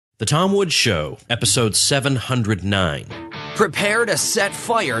The Tom Woods Show, episode 709. Prepare to set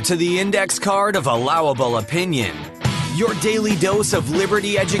fire to the index card of allowable opinion. Your daily dose of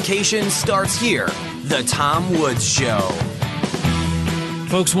liberty education starts here. The Tom Woods Show.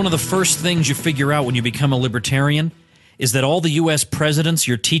 Folks, one of the first things you figure out when you become a libertarian is that all the U.S. presidents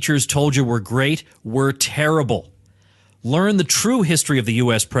your teachers told you were great were terrible. Learn the true history of the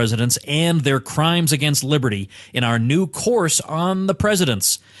U.S. presidents and their crimes against liberty in our new course on the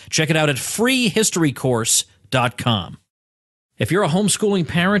presidents. Check it out at freehistorycourse.com. If you're a homeschooling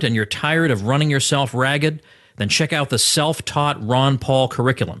parent and you're tired of running yourself ragged, then check out the self-taught Ron Paul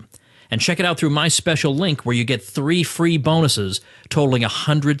curriculum. And check it out through my special link where you get 3 free bonuses totaling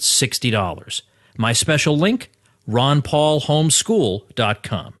 $160. My special link,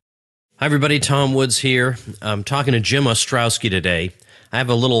 ronpaulhomeschool.com. Hi, everybody. Tom Woods here. I'm talking to Jim Ostrowski today. I have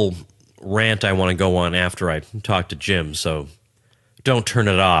a little rant I want to go on after I talk to Jim, so don't turn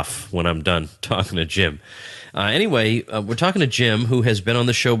it off when I'm done talking to Jim. Anyway, we're talking to Jim, who has been on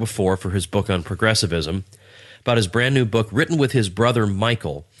the show before for his book on progressivism, about his brand new book written with his brother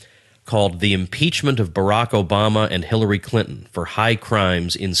Michael called The Impeachment of Barack Obama and Hillary Clinton for High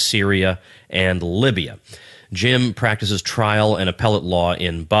Crimes in Syria and Libya. Jim practices trial and appellate law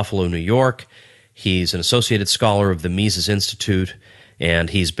in Buffalo, New York. He's an associated scholar of the Mises Institute, and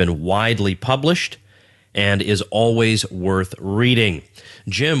he's been widely published and is always worth reading.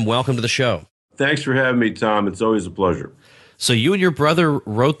 Jim, welcome to the show. Thanks for having me, Tom. It's always a pleasure. So you and your brother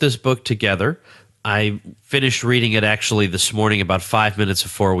wrote this book together. I finished reading it actually this morning about 5 minutes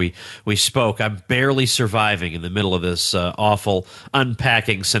before we spoke. I'm barely surviving in the middle of this awful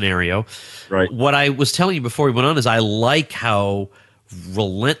unpacking scenario. Right. What I was telling you before we went on is I like how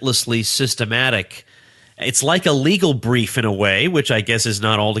relentlessly systematic. It's like a legal brief in a way, which I guess is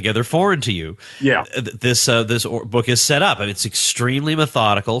not altogether foreign to you. Yeah. This book is set up. I mean, it's extremely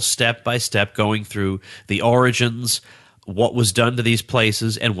methodical, step by step, going through the origins, what was done to these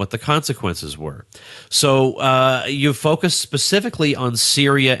places, and what the consequences were. So you focus specifically on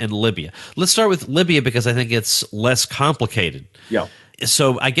Syria and Libya. Let's start with Libya because I think it's less complicated. Yeah.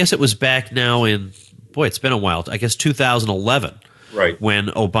 So I guess it was back now in, it's been a while, I guess 2011. Right. When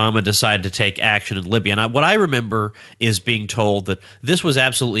Obama decided to take action in Libya. And what I remember is being told that this was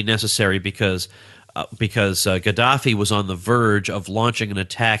absolutely necessary because Gaddafi was on the verge of launching an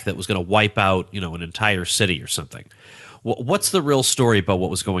attack that was going to wipe out, an entire city or something. What's the real story about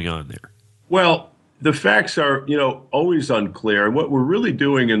what was going on there? Well, the facts are, always unclear. And what we're really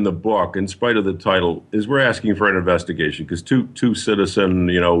doing in the book, in spite of the title, is we're asking for an investigation because two citizen,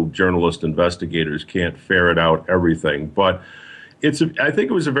 journalist investigators can't ferret out everything. But I think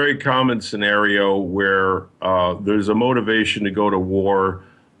it was a very common scenario where there's a motivation to go to war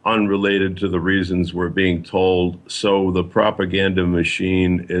unrelated to the reasons we're being told. So the propaganda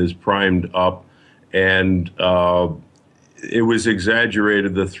machine is primed up, and it was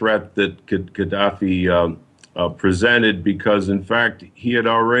exaggerated, the threat that Gaddafi presented, because, in fact, he had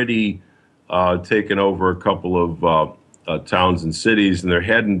already taken over a couple of towns and cities, and there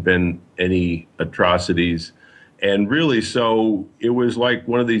hadn't been any atrocities. And really, so it was like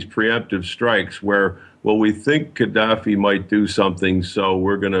one of these preemptive strikes where, well, we think Gaddafi might do something, so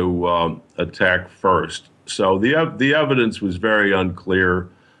we're going to attack first. So the evidence was very unclear,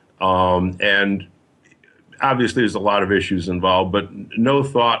 and obviously there's a lot of issues involved, but no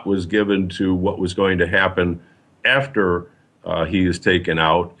thought was given to what was going to happen after he is taken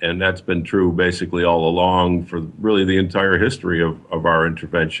out, and that's been true basically all along for really the entire history of our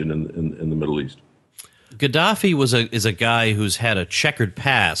intervention in the Middle East. Gaddafi is a guy who's had a checkered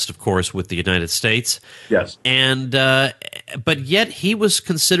past, of course, with the United States. Yes. And but yet he was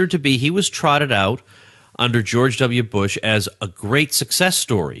trotted out under George W. Bush as a great success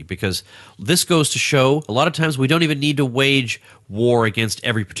story, because this goes to show a lot of times we don't even need to wage war against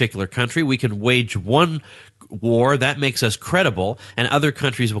every particular country. We can wage one war that makes us credible, and other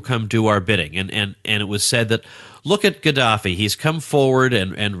countries will come do our bidding. And it was said that, look at Gaddafi. He's come forward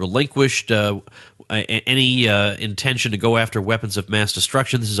and relinquished any intention to go after weapons of mass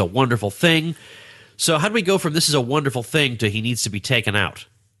destruction. This is a wonderful thing. So how do we go from this is a wonderful thing to he needs to be taken out?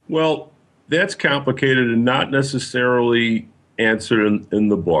 Well, that's complicated and not necessarily answered in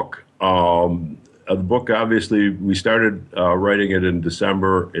the book. The book, obviously, we started writing it in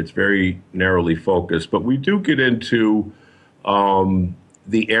December. It's very narrowly focused, but we do get into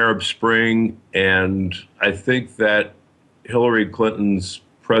the Arab Spring, and I think that Hillary Clinton's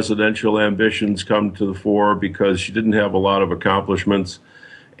presidential ambitions come to the fore because she didn't have a lot of accomplishments.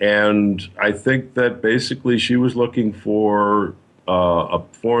 And I think that basically she was looking for a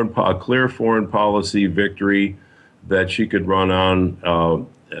clear foreign policy victory that she could run on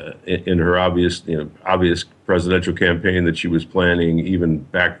in her obvious presidential campaign that she was planning even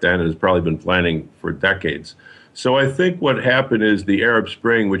back then, and has probably been planning for decades. So I think what happened is the Arab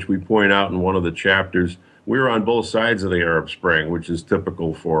Spring, which we point out in one of the chapters, we were on both sides of the Arab Spring, which is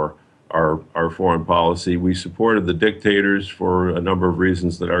typical for our foreign policy. We supported the dictators for a number of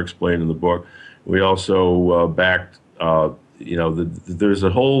reasons that are explained in the book. We also backed, there's a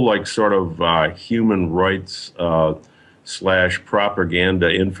whole sort of human rights / propaganda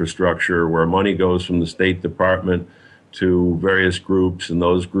infrastructure where money goes from the State Department to various groups, and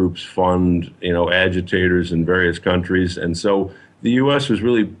those groups fund, agitators in various countries. And so the U.S. was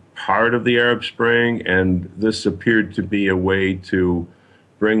really part of the Arab Spring, and this appeared to be a way to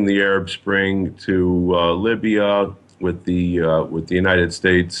bring the Arab Spring to Libya, with the United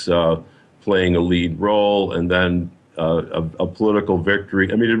States playing a lead role, and then a political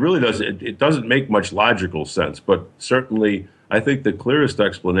victory. I mean, it doesn't make much logical sense, but certainly I think the clearest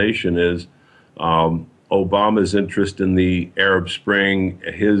explanation is Obama's interest in the Arab Spring,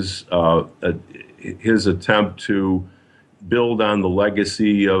 his attempt to build on the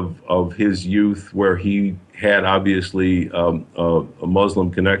legacy of his youth, where he had obviously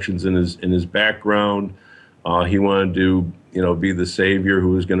Muslim connections in his background. He wanted to be the savior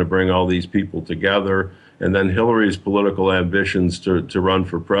who was going to bring all these people together. And then Hillary's political ambitions to run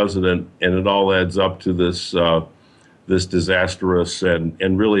for president, and it all adds up to this disastrous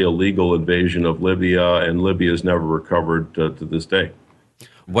and really illegal invasion of Libya, and Libya has never recovered to this day.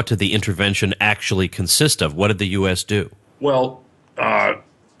 What did the intervention actually consist of? What did the U.S. do? Well,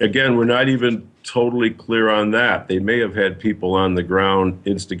 again, we're not even totally clear on that. They may have had people on the ground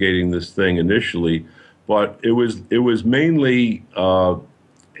instigating this thing initially, but it was mainly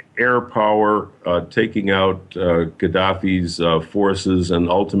air power, taking out Gaddafi's forces, and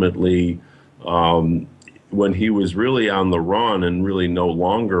ultimately, when he was really on the run and really no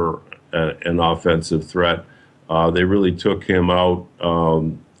longer an offensive threat, they really took him out.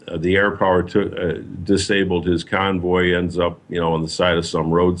 The air power disabled his convoy, ends up on the side of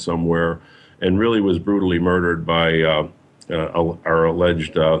some road somewhere, and really was brutally murdered by our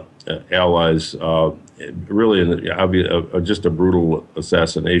alleged allies. Really, just a brutal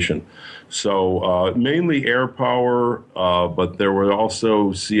assassination. So mainly air power, but there were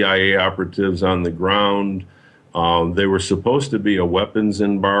also CIA operatives on the ground. They were supposed to be a weapons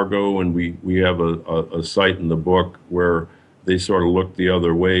embargo, and we have a site in the book where they sort of looked the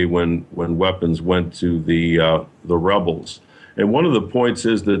other way when weapons went to the rebels. And one of the points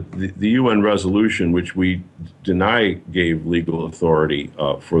is that the UN resolution, which we deny gave legal authority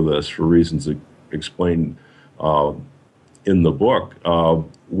for this, for reasons explained in the book,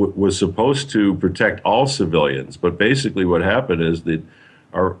 was supposed to protect all civilians. But basically what happened is that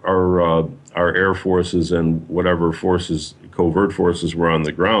our air forces and whatever forces, covert forces were on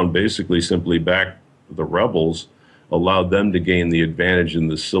the ground, basically simply backed the rebels, allowed them to gain the advantage in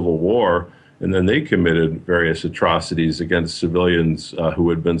the civil war, and then they committed various atrocities against civilians who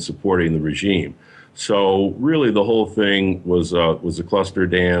had been supporting the regime. So really, the whole thing was a cluster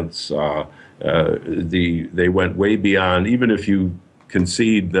dance. They went way beyond. Even if you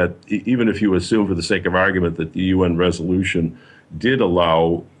concede that, even if you assume for the sake of argument that the UN resolution did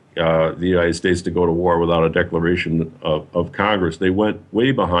allow the United States to go to war without a declaration of Congress, they went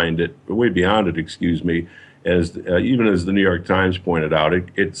way beyond it. Excuse me. As even as the New York Times pointed out,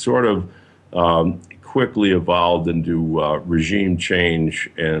 it sort of quickly evolved into regime change,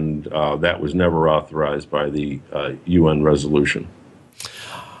 and that was never authorized by the UN resolution.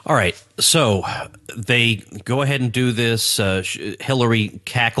 All right, so they go ahead and do this. Hillary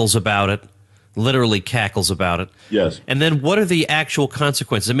cackles about it, literally cackles about it. Yes. And then what are the actual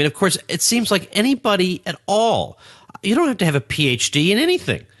consequences? I mean, of course, it seems like anybody at all, you don't have to have a PhD in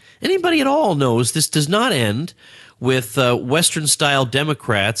anything. Anybody at all knows this does not end with Western-style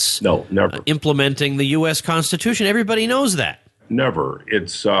Democrats never implementing the U.S. Constitution. Everybody knows that. Never.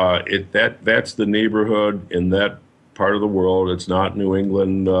 It's that's the neighborhood in that part of the world. It's not New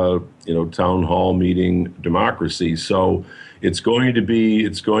England, town hall meeting democracy. So it's going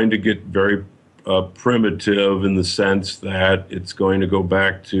to get very primitive in the sense that it's going to go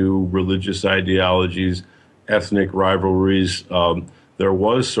back to religious ideologies, ethnic rivalries. There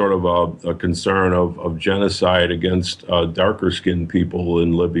was sort of a concern of genocide against darker-skinned people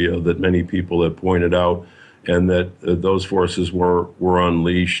in Libya that many people have pointed out, and that those forces were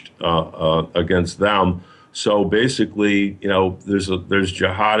unleashed against them. So basically, there's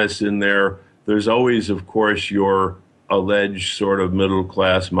jihadists in there. There's always, of course, your alleged sort of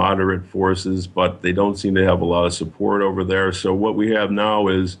middle-class, moderate forces, but they don't seem to have a lot of support over there. So what we have now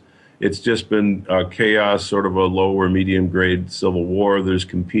is It's just been chaos, sort of a low or medium grade civil war. There's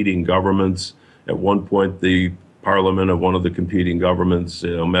competing governments. At one point, the parliament of one of the competing governments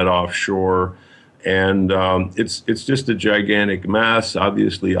met offshore, and it's just a gigantic mess.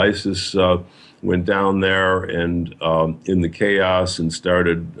 Obviously, ISIS went down there and in the chaos and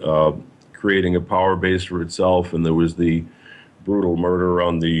started creating a power base for itself. And there was the brutal murder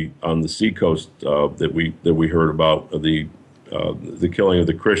on the seacoast that we heard about, the killing of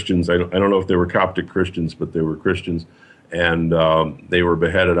the Christians. I don't know if they were Coptic Christians, but they were Christians, and they were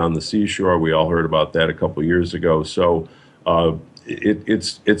beheaded on the seashore. We all heard about that a couple of years ago. So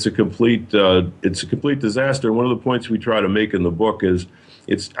it's a complete disaster. And one of the points we try to make in the book is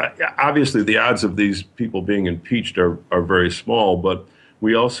it's obviously the odds of these people being impeached are very small, but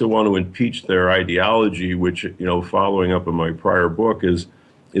we also want to impeach their ideology, which, following up on my prior book, is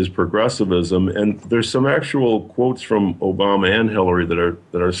progressivism. And there's some actual quotes from Obama and Hillary that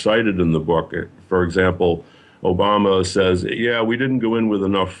are cited in the book. For example, Obama says, "Yeah, we didn't go in with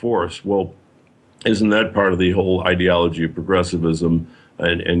enough force." Well, isn't that part of the whole ideology of progressivism?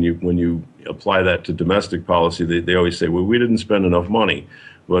 And when you apply that to domestic policy, they always say, "Well, we didn't spend enough money."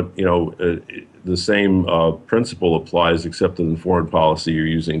 But the same principle applies, except that in foreign policy you're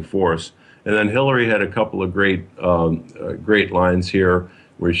using force. And then Hillary had a couple of great lines here,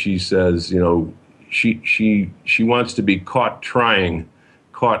 where she says, she wants to be caught trying,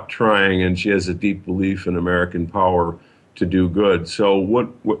 and she has a deep belief in American power to do good. So what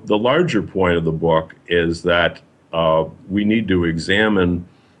the larger point of the book is that we need to examine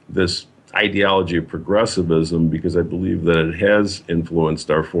this ideology of progressivism, because I believe that it has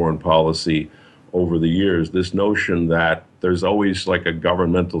influenced our foreign policy over the years. This notion that there's always like a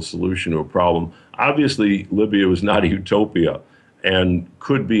governmental solution to a problem. Obviously, Libya was not a utopia and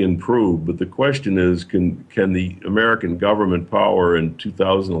could be improved, but the question is, can the American government power in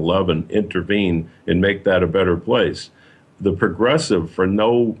 2011 intervene and make that a better place? The progressive,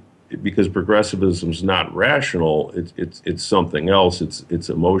 because progressivism is not rational, it's something else. It's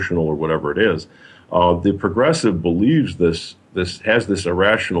emotional or whatever it is. The progressive believes this has this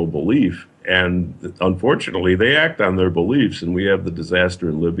irrational belief, and unfortunately, they act on their beliefs. And we have the disaster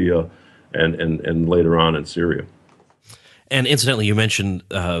in Libya, and later on in Syria. And incidentally, you mentioned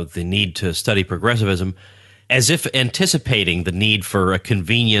the need to study progressivism, as if anticipating the need for a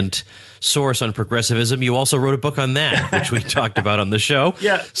convenient source on progressivism. You also wrote a book on that, which we talked about on the show.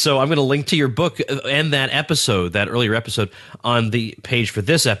 Yeah. So I'm going to link to your book and that episode, that earlier episode, on the page for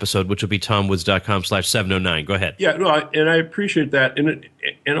this episode, which will be tomwoods.com/709. Go ahead. Yeah, no, and I appreciate that. And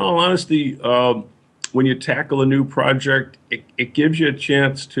in all honesty, when you tackle a new project, it gives you a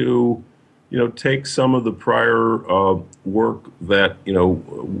chance to take some of the prior work that,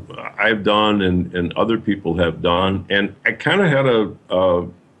 I've done and other people have done. And I kind of had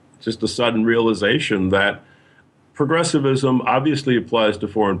just a sudden realization that progressivism obviously applies to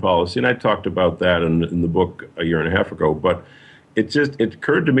foreign policy. And I talked about that in the book a year and a half ago. But it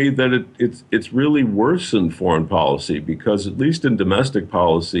occurred to me that it's really worse than foreign policy, because at least in domestic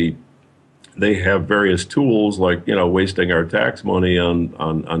policy, they have various tools like, wasting our tax money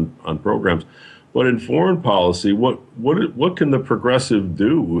on programs. But in foreign policy, what can the progressive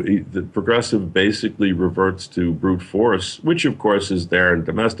do? The progressive basically reverts to brute force, which of course is there in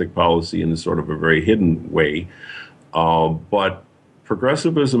domestic policy in a sort of a very hidden way. But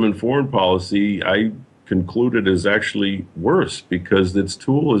progressivism in foreign policy, I concluded, is actually worse, because its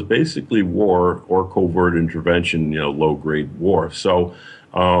tool is basically war or covert intervention, low-grade war. So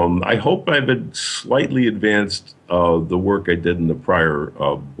I hope I've slightly advanced the work I did in the prior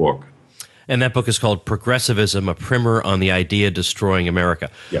book. And that book is called Progressivism, a Primer on the Idea Destroying America.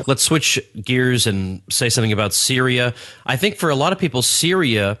 Yes. Let's switch gears and say something about Syria. I think for a lot of people,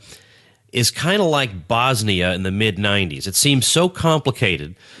 Syria is kind of like Bosnia in the mid-'90s. It seems so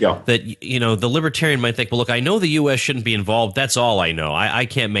complicated that, the libertarian might think, well, look, I know the U.S. shouldn't be involved. That's all I know. I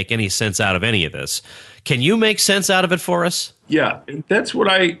can't make any sense out of any of this. Can you make sense out of it for us? Yeah, that's what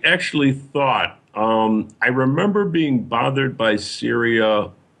I actually thought. I remember being bothered by Syria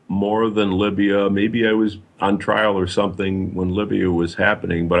more than Libya. Maybe I was on trial or something when Libya was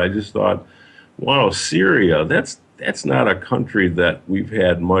happening, but I just thought, wow, Syria, that's not a country that we've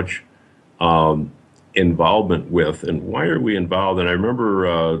had much involvement with. And why are we involved? And I remember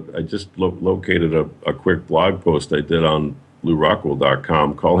I just located a quick blog post I did on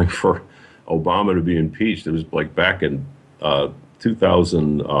LouRockwell.com calling for Obama to be impeached. It was like back in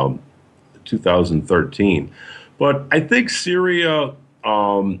 2013. But I think Syria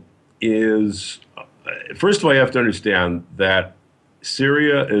is, first of all, you have to understand that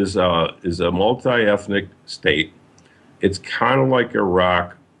Syria is a multi-ethnic state. It's kind of like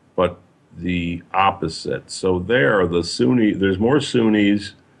Iraq, but the opposite. So there's more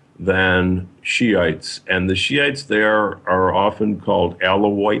Sunnis than Shiites, and the Shiites there are often called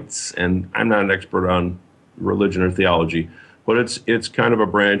Alawites. And I'm not an expert on religion or theology, but it's kind of a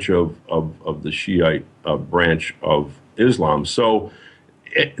branch of the Shiite branch of Islam. So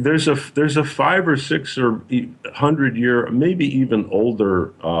there's a 5 or 6 or 100 year, maybe even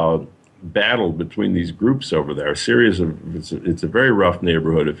older battle between these groups over there. Syria it's a very rough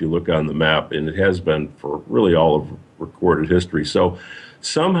neighborhood if you look on the map, and it has been for really all of recorded history. So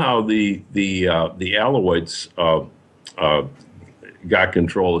somehow the Alawites got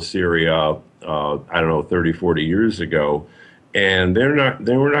control of Syria. I don't know, 30, 40 years ago, and they're not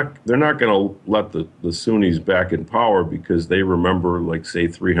going to let the Sunnis back in power, because they remember, like, say,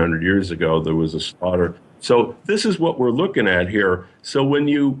 300 years ago there was a slaughter. So this is what we're looking at here. So when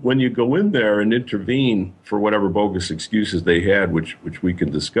you go in there and intervene for whatever bogus excuses they had, which we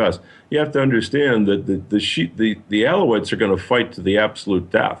can discuss, you have to understand that the Alawites are going to fight to the absolute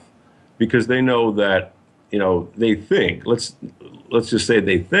death, because they know that, they think, let's just say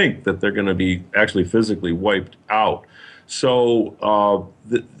they think that they're going to be actually physically wiped out. So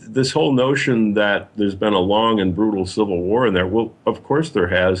this whole notion that there's been a long and brutal civil war in there, well, of course there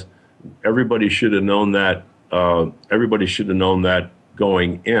has. Everybody should have known that. Everybody should have known that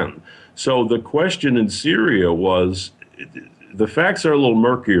going in. So the question in Syria was, the facts are a little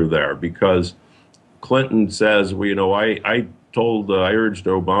murkier there, because Clinton says, well, I urged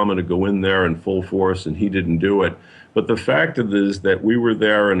Obama to go in there in full force, and he didn't do it. But the fact of it is that we were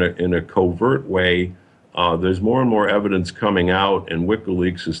there in a covert way. There's more and more evidence coming out, and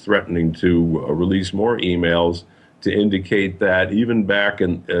WikiLeaks is threatening to release more emails to indicate that even back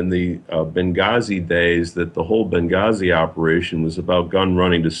in the Benghazi days, that the whole Benghazi operation was about gun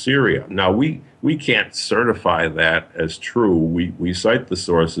running to Syria. Now, we can't certify that as true. We cite the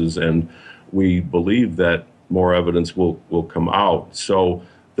sources, and we believe that more evidence will come out. So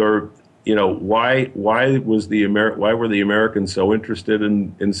why were the Americans so interested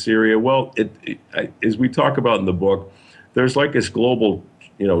in Syria? Well, as we talk about in the book, there's like this global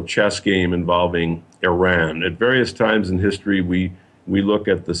chess game involving Iran. At various times in history, we look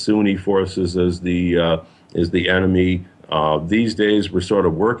at the Sunni forces as the enemy. These days, we're sort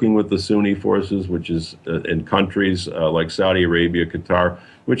of working with the Sunni forces, which is in countries like Saudi Arabia, Qatar,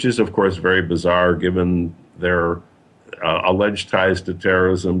 which is, of course, very bizarre given their alleged ties to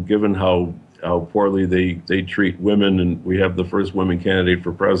terrorism, given how poorly they treat women, and we have the first women candidate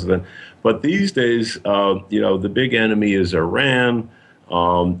for president. But these days, the big enemy is Iran,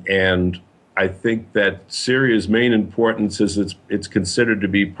 and I think that Syria's main importance is it's considered to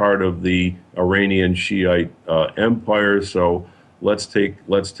be part of the Iranian Shiite empire. So let's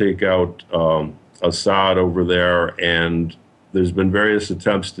take out Assad over there, and there's been various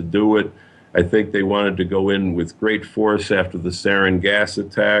attempts to do it. I think they wanted to go in with great force after the sarin gas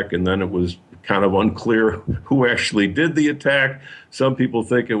attack, and then it was kind of unclear who actually did the attack. Some people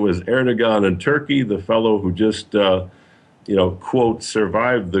think it was Erdogan in Turkey, the fellow who just, quote,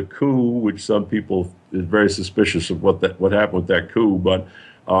 survived the coup, which some people is very suspicious of what happened with that coup. But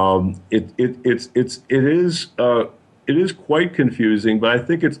it is quite confusing. But I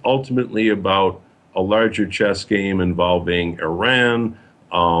think it's ultimately about a larger chess game involving Iran,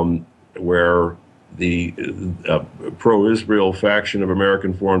 where the pro-Israel faction of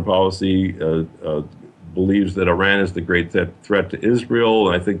American foreign policy believes that Iran is the great threat to Israel.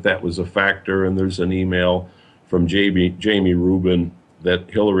 And I think that was a factor. And there's an email from Jamie Rubin that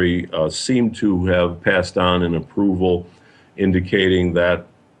Hillary seemed to have passed on in approval, indicating that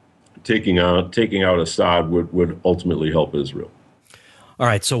taking out Assad would ultimately help Israel. All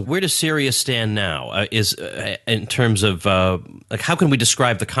right, so where does Syria stand now? In terms of how can we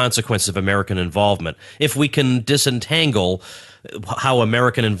describe the consequences of American involvement, if we can disentangle how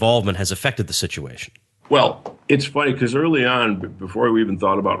American involvement has affected the situation? Well, it's funny because early on, before we even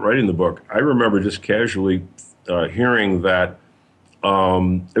thought about writing the book, I remember just casually hearing that,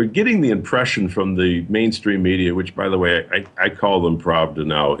 or getting the impression from the mainstream media, which, by the way, I call them Pravda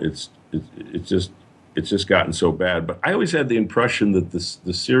now. It's just gotten so bad. But I always had the impression that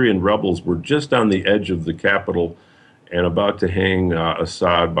the Syrian rebels were just on the edge of the capital and about to hang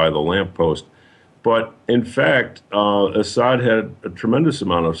Assad by the lamppost. But in fact, Assad had a tremendous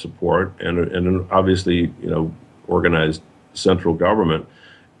amount of support and an obviously, organized central government.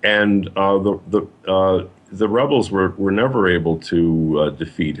 And the rebels were never able to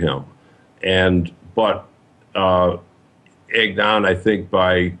defeat him. But egged on, I think,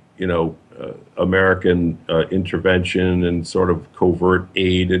 by American intervention and sort of covert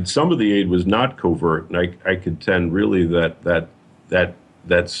aid, and some of the aid was not covert, and I contend really that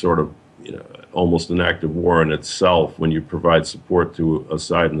that's sort of, almost an act of war in itself when you provide support to a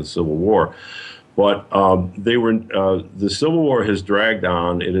side in the Civil War. But the Civil War has dragged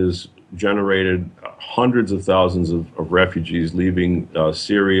on. It has generated hundreds of thousands of refugees leaving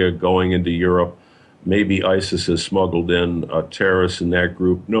Syria, going into Europe. Maybe ISIS has smuggled in terrorists in that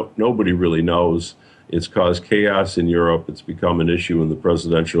group. Nobody really knows. It's caused chaos in Europe. It's become an issue in the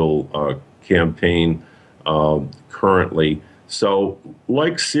presidential campaign currently. So,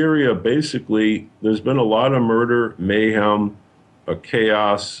 like Syria, basically, there's been a lot of murder, mayhem,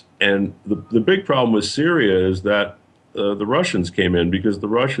 chaos. And the big problem with Syria is that the Russians came in, because the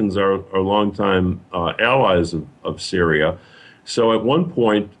Russians are longtime allies of Syria. So at one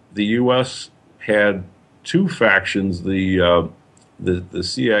point, the U.S. had two factions. The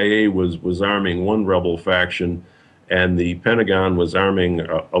CIA was arming one rebel faction, and the Pentagon was arming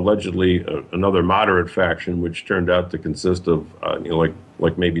allegedly another moderate faction, which turned out to consist of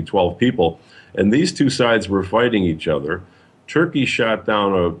like maybe 12 people. And these two sides were fighting each other. Turkey shot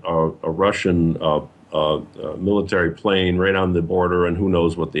down a Russian military plane right on the border, and who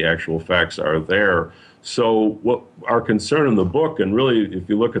knows what the actual facts are there. So what our concern in the book, and really if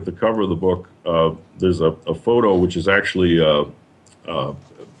you look at the cover of the book, there's a photo which is actually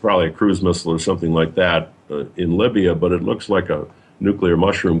probably a cruise missile or something like that in Libya, but it looks like a nuclear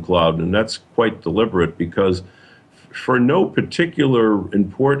mushroom cloud, and that's quite deliberate, because for no particular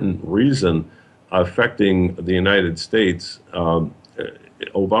important reason affecting the United States,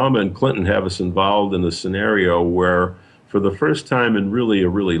 Obama and Clinton have us involved in a scenario where, for the first time in really a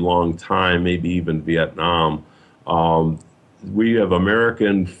really long time, maybe even Vietnam, we have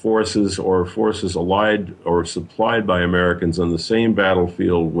American forces or forces allied or supplied by Americans on the same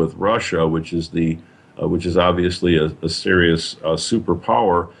battlefield with Russia, which is obviously a serious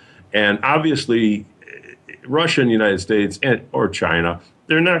superpower. And obviously, Russia and the United States or China,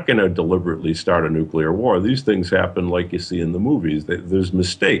 they're not going to deliberately start a nuclear war. These things happen like you see in the movies. There's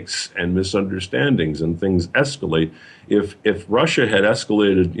mistakes and misunderstandings, and things escalate. If Russia had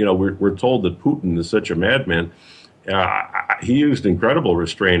escalated, we're told that Putin is such a madman. He used incredible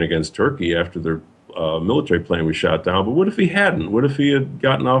restraint against Turkey after their military plane was shot down. But what if he hadn't? What if he had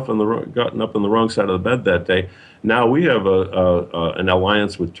gotten up on the wrong side of the bed that day? Now we have an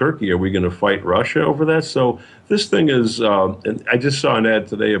alliance with Turkey. Are we going to fight Russia over that? So this thing is, and I just saw an ad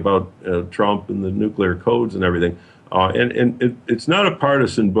today about Trump and the nuclear codes and everything. It's not a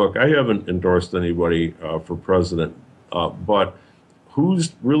partisan book. I haven't endorsed anybody for president, but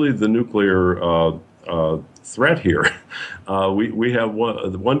who's really the nuclear threat here? We have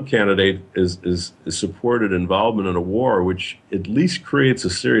one candidate is supported involvement in a war which at least creates a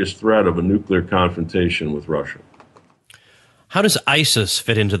serious threat of a nuclear confrontation with Russia. How does ISIS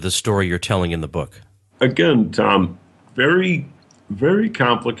fit into the story you're telling in the book? Again, Tom, very, very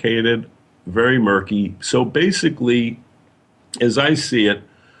complicated, very murky. So basically, as I see it,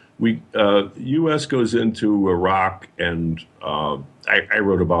 U.S. goes into Iraq, and I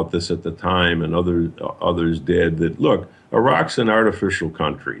wrote about this at the time, and others did, that, look, Iraq's an artificial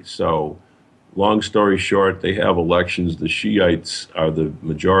country. So long story short, they have elections. The Shiites are the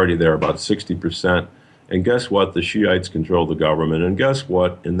majority there, about 60%. And guess what? The Shiites control the government. And guess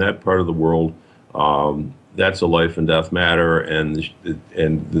what? In that part of the world, that's a life and death matter. And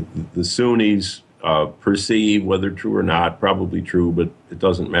the Sunnis perceive, whether true or not, probably true, but it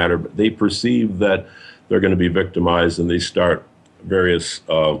doesn't matter. But they perceive that they're going to be victimized, and they start various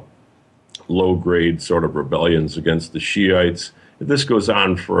low-grade sort of rebellions against the Shiites. This goes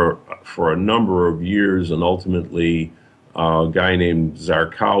on for a number of years, and ultimately, a guy named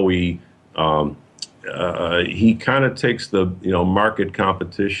Zarqawi, he kind of takes the market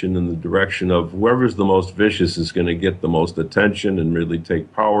competition in the direction of whoever's the most vicious is going to get the most attention and really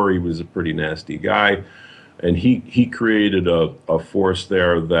take power. He was a pretty nasty guy, and he created a force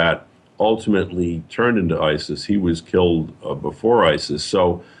there that ultimately turned into ISIS. He was killed before ISIS.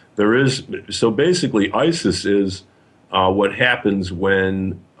 So basically ISIS is what happens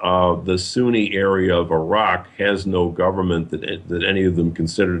when the Sunni area of Iraq has no government that any of them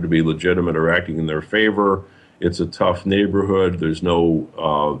consider to be legitimate or acting in their favor. It's a tough neighborhood. There's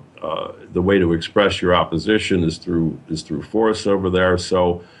no the way to express your opposition is through force over there.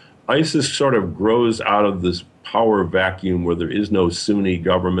 So ISIS sort of grows out of this power vacuum where there is no Sunni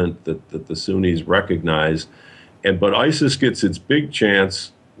government that the Sunnis recognize, but ISIS gets its big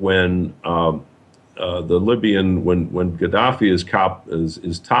chance when the Libyan, when Gaddafi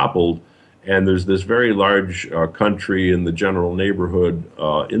is toppled, and there's this very large country in the general neighborhood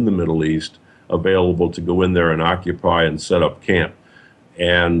in the Middle East available to go in there and occupy and set up camp.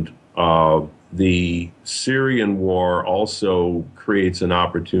 And the Syrian war also creates an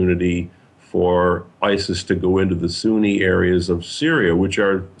opportunity for ISIS to go into the Sunni areas of Syria, which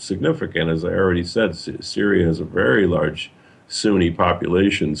are significant. As I already said, Syria has a very large Sunni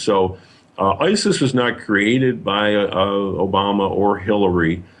population. So ISIS was not created by Obama or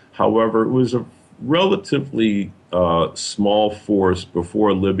Hillary. However, it was a relatively small force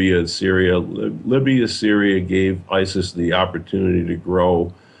before Libya and Syria. Libya, Syria gave ISIS the opportunity to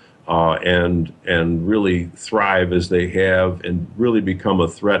grow and really thrive as they have, and really become a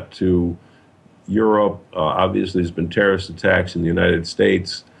threat to Europe. Obviously, there's been terrorist attacks in the United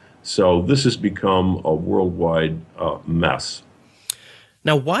States. So this has become a worldwide mess.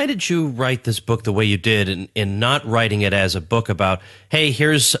 Now, why did you write this book the way you did, and not writing it as a book about, hey,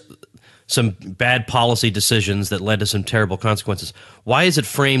 here's some bad policy decisions that led to some terrible consequences? Why is it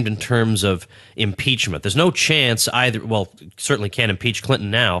framed in terms of impeachment? There's no chance either. Well, certainly can't impeach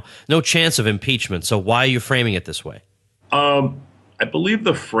Clinton now. No chance of impeachment. So why are you framing it this way? I believe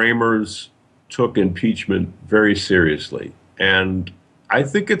the framers took impeachment very seriously. And I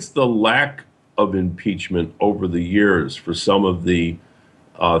think it's the lack of impeachment over the years for some of the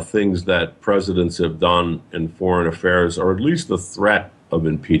things that presidents have done in foreign affairs, or at least the threat of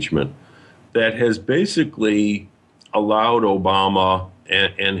impeachment, that has basically allowed Obama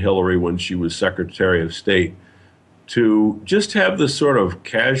and Hillary, when she was Secretary of State, to just have this sort of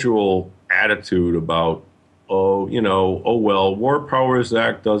casual attitude about, oh, well, War Powers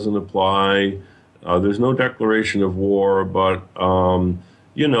Act doesn't apply. There's no declaration of war, but,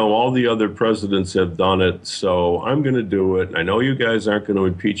 all the other presidents have done it, so I'm going to do it. I know you guys aren't going to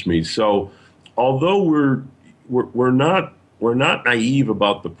impeach me. So although we're not naive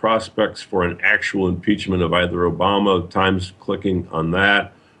about the prospects for an actual impeachment of either Obama, time's clicking on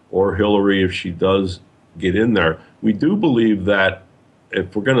that, or Hillary if she does get in there, we do believe that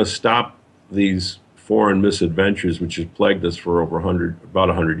if we're going to stop these foreign misadventures, which has plagued us for about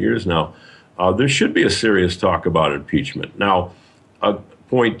 100 years now, there should be a serious talk about impeachment. Now,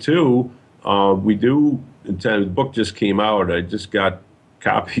 point two, we do intend, the book just came out. I just got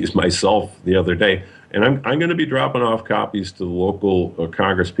copies myself the other day, and I'm going to be dropping off copies to the local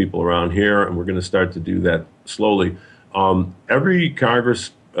Congress people around here, and we're going to start to do that slowly. Every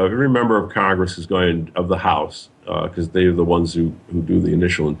member of Congress is going, of the House, because they're the ones who do the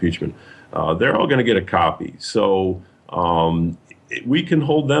initial impeachment. They're all going to get a copy. So we can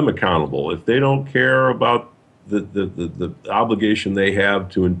hold them accountable. If they don't care about the obligation they have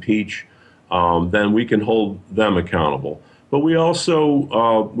to impeach, then we can hold them accountable. But we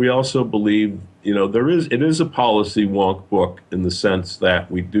also believe, it is a policy wonk book in the sense that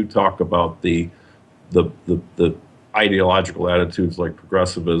we do talk about the ideological attitudes like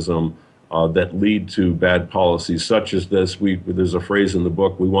progressivism that lead to bad policies such as this. There's a phrase in the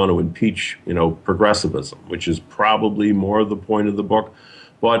book, we want to impeach, progressivism, which is probably more the point of the book.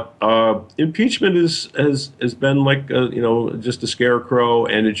 But impeachment has been like just a scarecrow,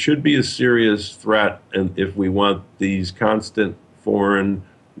 and it should be a serious threat, and if we want these constant foreign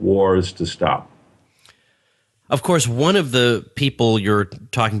wars to stop. Of course, one of the people you're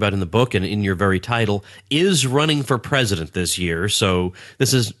talking about in the book and in your very title is running for president this year, so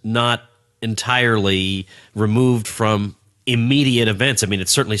this is not entirely removed from immediate events. I mean,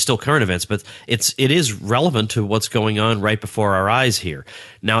 it's certainly still current events, but it is relevant to what's going on right before our eyes here.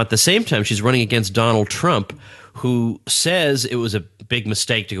 Now, at the same time, she's running against Donald Trump, who says it was a big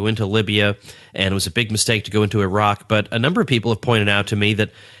mistake to go into Libya and it was a big mistake to go into Iraq. But a number of people have pointed out to me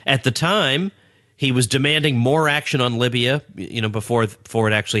that at the time, he was demanding more action on Libya, before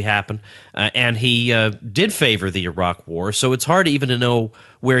it actually happened, and he did favor the Iraq War. So it's hard even to know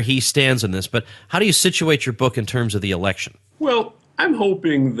where he stands on this. But how do you situate your book in terms of the election? Well, I'm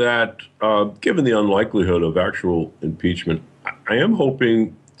hoping that, given the unlikelihood of actual impeachment, I am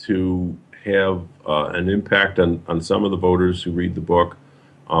hoping to have an impact on some of the voters who read the book.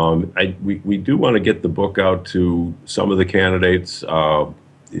 We do want to get the book out to some of the candidates.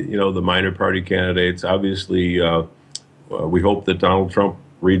 The minor party candidates. Obviously, we hope that Donald Trump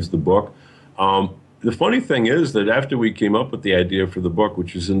reads the book. The funny thing is that after we came up with the idea for the book,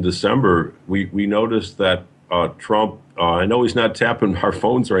 which was in December, we noticed that Trump, I know he's not tapping our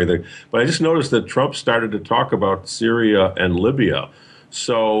phones or anything, but I just noticed that Trump started to talk about Syria and Libya.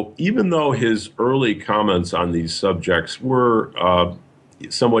 So even though his early comments on these subjects were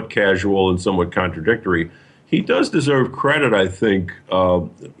somewhat casual and somewhat contradictory, he does deserve credit, I think,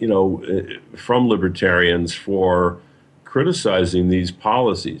 from libertarians for criticizing these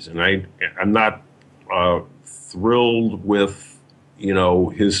policies. And I'm not thrilled with,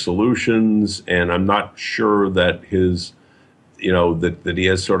 his solutions, and I'm not sure that his, that he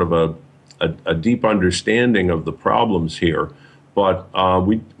has sort of a deep understanding of the problems here. But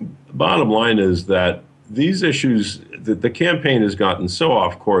bottom line is that these issues, the campaign has gotten so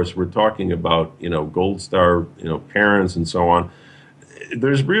off course. We're talking about, Gold Star, parents and so on.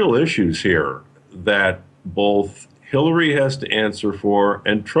 There's real issues here that both Hillary has to answer for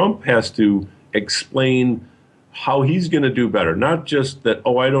and Trump has to explain how he's going to do better. Not just that,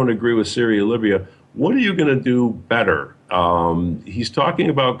 I don't agree with Syria, Libya. What are you going to do better? He's talking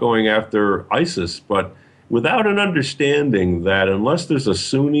about going after ISIS, but without an understanding that unless there's a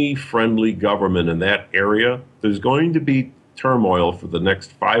Sunni-friendly government in that area, there's going to be turmoil for the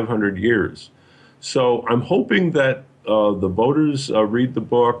next 500 years. So I'm hoping that the voters read the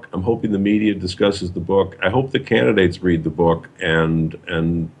book. I'm hoping the media discusses the book. I hope the candidates read the book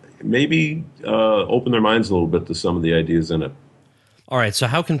and maybe open their minds a little bit to some of the ideas in it. All right, so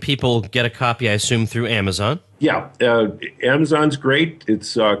how can people get a copy, I assume, through Amazon? Yeah, Amazon's great.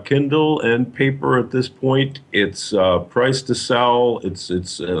 It's Kindle and paper at this point. It's priced to sell. It's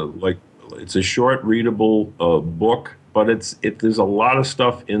a short, readable book, but there's a lot of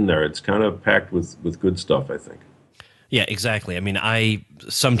stuff in there. It's kind of packed with good stuff, I think. Yeah, exactly. I mean, I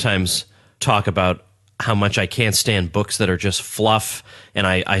sometimes talk about how much I can't stand books that are just fluff, and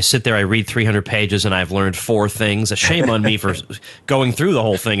I sit there, I read 300 pages, and I've learned 4 things. A shame on me for going through the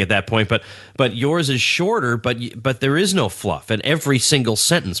whole thing at that point, but yours is shorter, but there is no fluff, and every single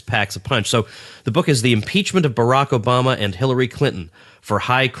sentence packs a punch. So the book is The Impeachment of Barack Obama and Hillary Clinton for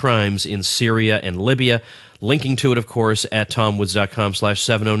High Crimes in Syria and Libya. Linking to it, of course, at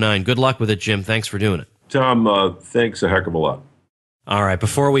tomwoods.com/709. Good luck with it, Jim. Thanks for doing it. Tom, thanks a heck of a lot. All right,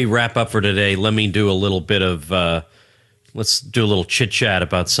 before we wrap up for today, let me do a little bit of, let's do a little chit-chat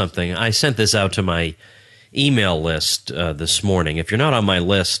about something. I sent this out to my email list this morning. If you're not on my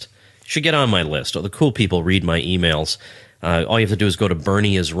list, you should get on my list. All the cool people read my emails. All you have to do is go to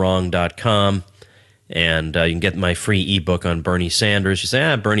bernieiswrong.com, and you can get my free ebook on Bernie Sanders. You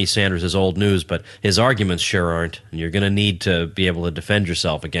say, Bernie Sanders is old news, but his arguments sure aren't, and you're going to need to be able to defend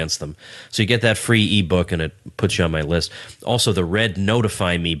yourself against them. So you get that free ebook, and it puts you on my list. Also, the red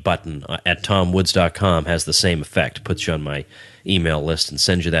Notify Me button at tomwoods.com has the same effect, puts you on my email list and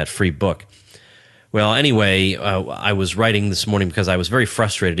sends you that free book. Well, anyway, I was writing this morning because I was very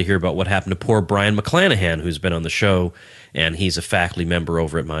frustrated to hear about what happened to poor Brian McClanahan, who's been on the show, and he's a faculty member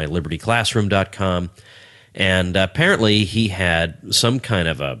over at my libertyclassroom.com. And apparently he had some kind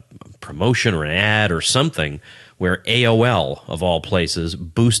of a promotion or an ad or something where AOL, of all places,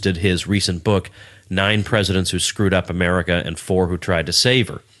 boosted his recent book, 9 Presidents Who Screwed Up America and 4 Who Tried to Save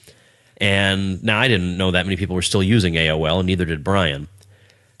Her. And now I didn't know that many people were still using AOL, and neither did Brian.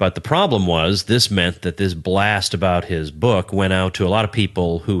 But the problem was this meant that this blast about his book went out to a lot of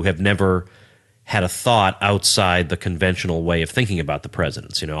people who have never had a thought outside the conventional way of thinking about the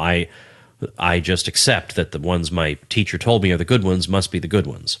presidents. I just accept that the ones my teacher told me are the good ones must be the good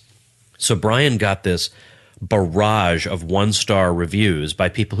ones. So Brian got this barrage of 1-star reviews by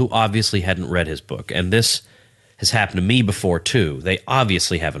people who obviously hadn't read his book. And this has happened to me before, too. They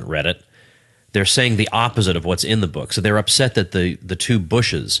obviously haven't read it. They're saying the opposite of what's in the book. So they're upset that the 2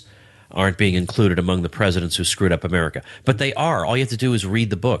 Bushes aren't being included among the presidents who screwed up America. But they are. All you have to do is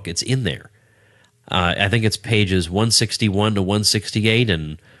read the book. It's in there. I think it's pages 161 to 168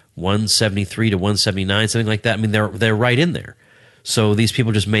 and 173 to 179, something like that. I mean, they're right in there. So these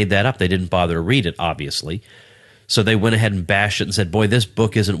people just made that up. They didn't bother to read it, obviously. So they went ahead and bashed it and said, boy, this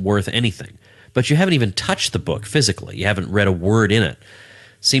book isn't worth anything. But you haven't even touched the book physically. You haven't read a word in it.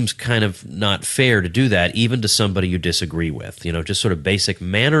 Seems kind of not fair to do that, even to somebody you disagree with. Just sort of basic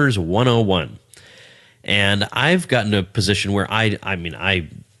manners 101. And I've gotten to a position where I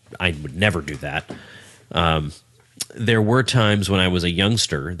would never do that. There were times when I was a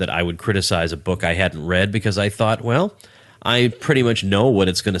youngster that I would criticize a book I hadn't read because I thought, well, I pretty much know what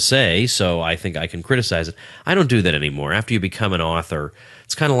it's going to say, so I think I can criticize it. I don't do that anymore. After you become an author,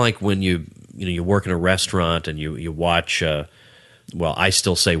 it's kind of like when you work in a restaurant and you watch. Well, I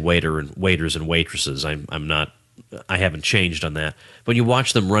still say waiters and waitresses. I haven't changed on that. When you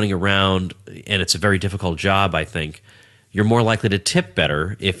watch them running around, and it's a very difficult job, I think, you're more likely to tip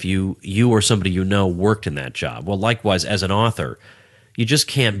better if you or somebody worked in that job. Well, likewise, as an author, you just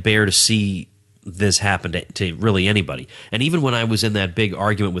can't bear to see this happen to really anybody. And even when I was in that big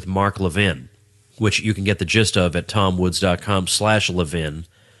argument with Mark Levin, which you can get the gist of at tomwoods.com/Levin,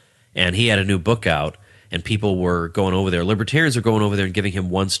 and he had a new book out, and people were going over there. Libertarians are going over there and giving him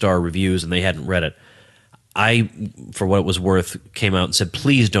 1-star reviews, and they hadn't read it. I, for what it was worth, came out and said,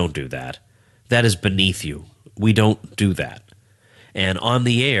 please don't do that. That is beneath you. We don't do that. And on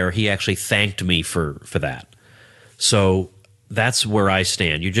the air, he actually thanked me for that. So That's where I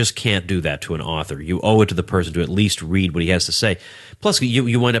stand. You just can't do that to an author. You owe it to the person to at least read what he has to say. Plus,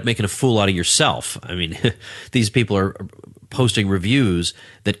 you wind up making a fool out of yourself. I mean, these people are posting reviews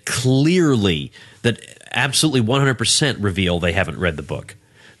that absolutely 100% reveal they haven't read the book.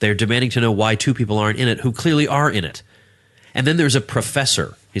 They're demanding to know why two people aren't in it who clearly are in it. And then there's a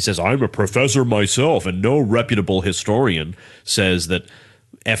professor. He says, I'm a professor myself, and no reputable historian says that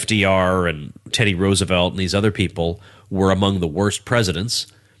FDR and Teddy Roosevelt and these other people were among the worst presidents.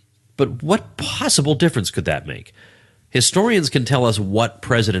 But what possible difference could that make? Historians can tell us what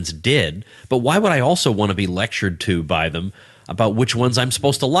presidents did, but why would I also want to be lectured to by them about which ones I'm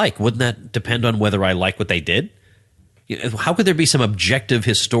supposed to like? Wouldn't that depend on whether I like what they did? How could there be some objective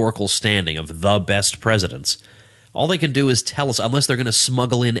historical standing of the best presidents? All they can do is tell us, unless they're going to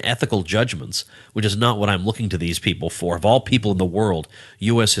smuggle in ethical judgments, which is not what I'm looking to these people for. Of all people in the world,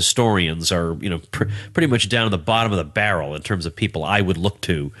 U.S. historians are, pretty much down at the bottom of the barrel in terms of people I would look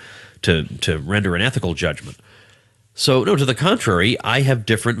to render an ethical judgment. So, no, to the contrary, I have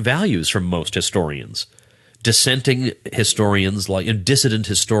different values from most historians. Dissenting historians, dissident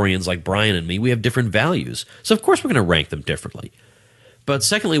historians like Brian and me, we have different values. So, of course, we're going to rank them differently. But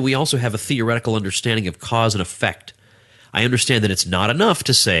secondly, we also have a theoretical understanding of cause and effect. I understand that it's not enough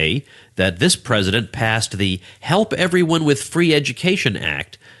to say that this president passed the Help Everyone with Free Education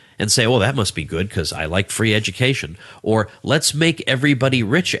Act and say, well, that must be good because I like free education. Or Let's Make Everybody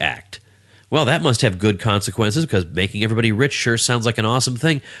Rich Act. Well, that must have good consequences because making everybody rich sure sounds like an awesome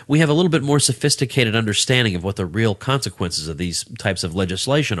thing. We have a little bit more sophisticated understanding of what the real consequences of these types of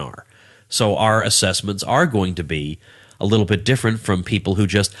legislation are. So our assessments are going to be a little bit different from people who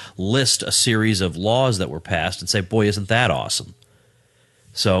just list a series of laws that were passed and say, boy, isn't that awesome.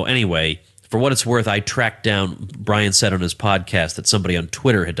 So anyway, for what it's worth, I tracked down, Brian said on his podcast that somebody on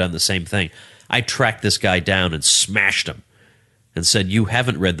Twitter had done the same thing. I tracked this guy down and smashed him and said, you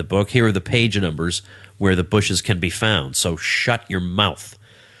haven't read the book. Here are the page numbers where the bushes can be found. So shut your mouth.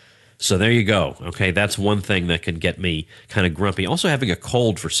 So there you go. Okay, that's one thing that can get me kind of grumpy. Also having a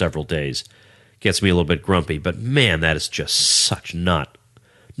cold for several days gets me a little bit grumpy, but man, that is just such not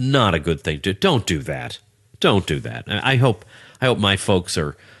a good thing. Don't do that. Don't do that. I hope my folks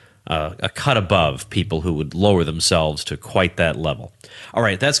are a cut above people who would lower themselves to quite that level. All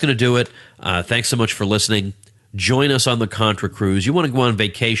right, that's going to do it. Thanks so much for listening. Join us on the Contra Cruise. You want to go on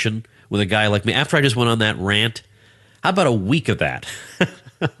vacation with a guy like me? After I just went on that rant, how about a week of that?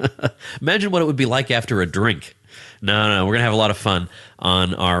 Imagine what it would be like after a drink. No, we're going to have a lot of fun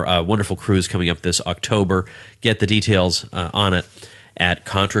on our wonderful cruise coming up this October. Get the details on it at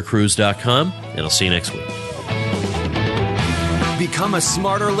contracruise.com, and I'll see you next week. Become a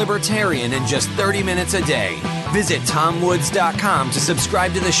smarter libertarian in just 30 minutes a day. Visit TomWoods.com to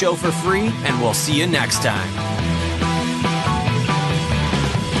subscribe to the show for free, and we'll see you next time.